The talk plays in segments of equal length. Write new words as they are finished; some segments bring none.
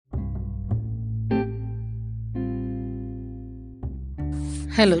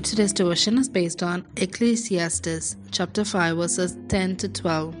Hello, today's devotion is based on Ecclesiastes chapter 5 verses 10 to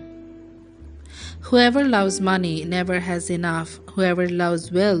 12. Whoever loves money never has enough. Whoever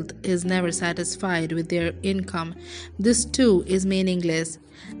loves wealth is never satisfied with their income. This too is meaningless.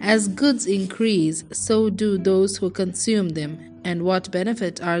 As goods increase, so do those who consume them. And what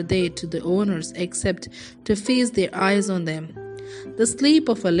benefit are they to the owners except to feast their eyes on them? The sleep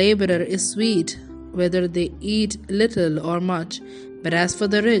of a laborer is sweet, whether they eat little or much. But as for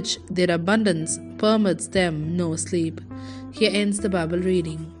the rich, their abundance permits them no sleep. Here ends the Bible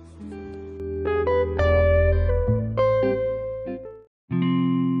reading.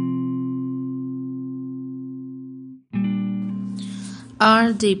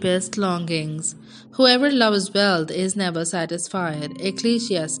 Our deepest longings. Whoever loves wealth is never satisfied.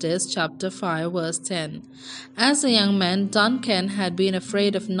 Ecclesiastes chapter 5 verse 10. As a young man, Duncan had been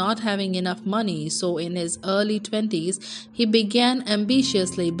afraid of not having enough money, so in his early 20s, he began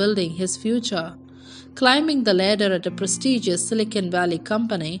ambitiously building his future. Climbing the ladder at a prestigious Silicon Valley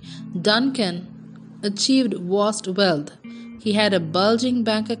company, Duncan achieved vast wealth. He had a bulging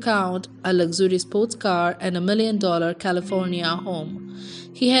bank account, a luxury sports car, and $1 million California home.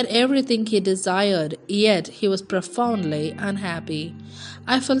 He had everything he desired, yet he was profoundly unhappy.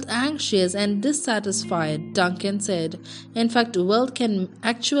 I felt anxious and dissatisfied, Duncan said. In fact, wealth can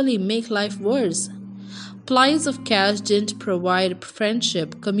actually make life worse. Plies of cash didn't provide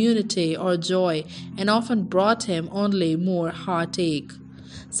friendship, community, or joy, and often brought him only more heartache.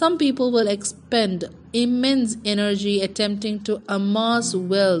 Some people will expend immense energy attempting to amass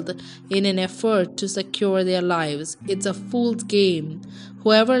wealth in an effort to secure their lives. It's a fool's game.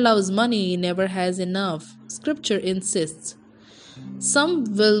 Whoever loves money never has enough. Scripture insists.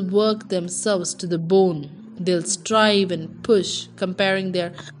 Some will work themselves to the bone. They'll strive and push, comparing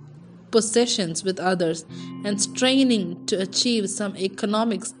their possessions with others and straining to achieve some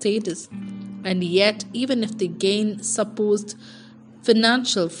economic status. And yet, even if they gain supposed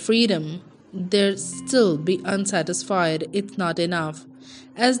financial freedom, they'll still be unsatisfied. It's not enough.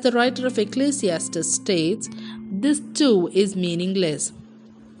 As the writer of Ecclesiastes states, this too is meaningless.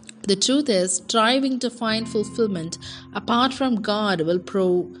 The truth is, striving to find fulfillment apart from God will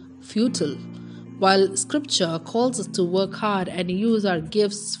prove futile. While Scripture calls us to work hard and use our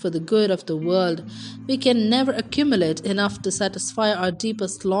gifts for the good of the world, we can never accumulate enough to satisfy our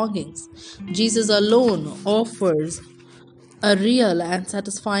deepest longings. Jesus alone offers a real and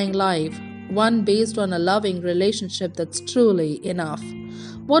satisfying life, one based on a loving relationship that's truly enough.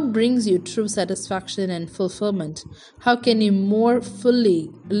 What brings you true satisfaction and fulfillment? How can you more fully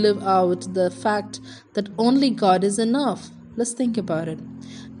live out the fact that only God is enough? Let's think about it.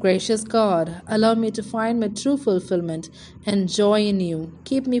 Gracious God, allow me to find my true fulfillment and joy in you.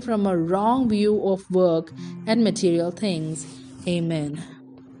 Keep me from a wrong view of work and material things. Amen.